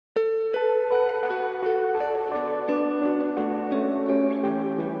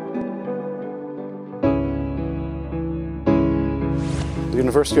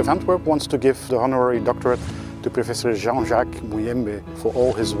University of Antwerp wants to give the honorary doctorate to Professor Jean-Jacques Muyembe for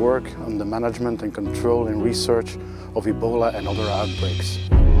all his work on the management and control and research of Ebola and other outbreaks.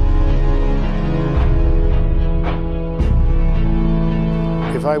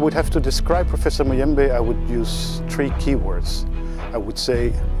 If I would have to describe Professor Muyembe, I would use three keywords. I would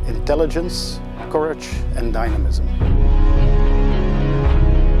say intelligence, courage and dynamism.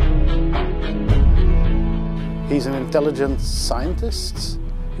 He's an intelligent scientist.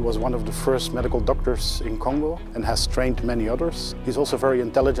 He was one of the first medical doctors in Congo and has trained many others. He's also very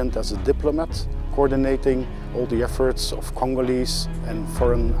intelligent as a diplomat, coordinating all the efforts of Congolese and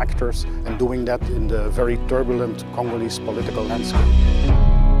foreign actors and doing that in the very turbulent Congolese political landscape.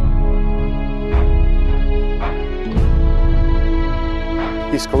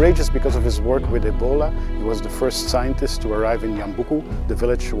 He's courageous because of his work with Ebola. He was the first scientist to arrive in Yambuku, the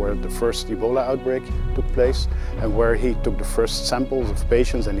village where the first Ebola outbreak took place and where he took the first samples of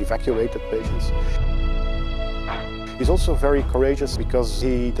patients and evacuated patients. He's also very courageous because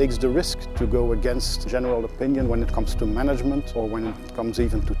he takes the risk to go against general opinion when it comes to management or when it comes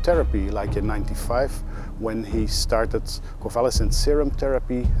even to therapy, like in '95 when he started convalescent serum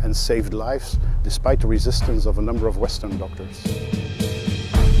therapy and saved lives despite the resistance of a number of Western doctors.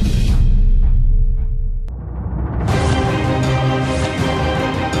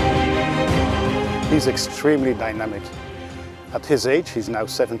 He's extremely dynamic. At his age, he's now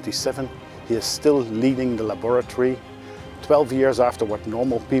 77, he is still leading the laboratory. 12 years after what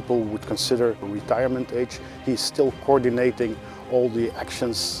normal people would consider a retirement age, he's still coordinating all the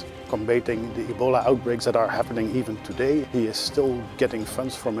actions combating the Ebola outbreaks that are happening even today. He is still getting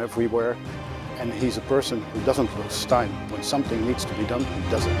funds from everywhere, and he's a person who doesn't lose time. When something needs to be done, he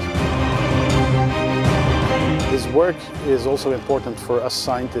does it. His work is also important for us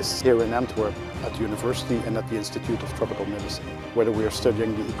scientists here in Antwerp at the university and at the Institute of Tropical Medicine. Whether we are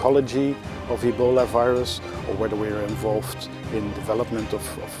studying the ecology of Ebola virus or whether we are involved in development of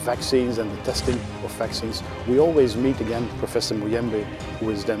vaccines and the testing of vaccines, we always meet again Professor Muyembe, who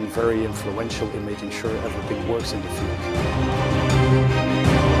is then very influential in making sure everything works in the field.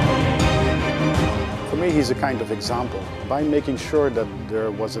 For me, he's a kind of example. By making sure that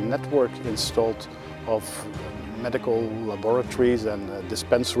there was a network installed of medical laboratories and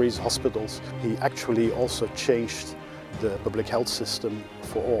dispensaries, hospitals, he actually also changed the public health system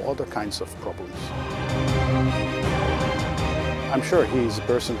for all other kinds of problems. I'm sure he's a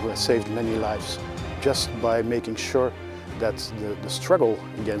person who has saved many lives just by making sure that the struggle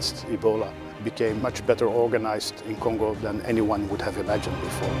against Ebola became much better organized in Congo than anyone would have imagined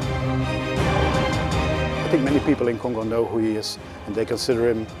before. I think many people in Congo know who he is and they consider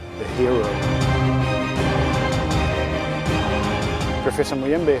him a hero. Professor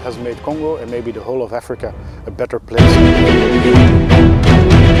Muyembe has made Congo and maybe the whole of Africa a better place.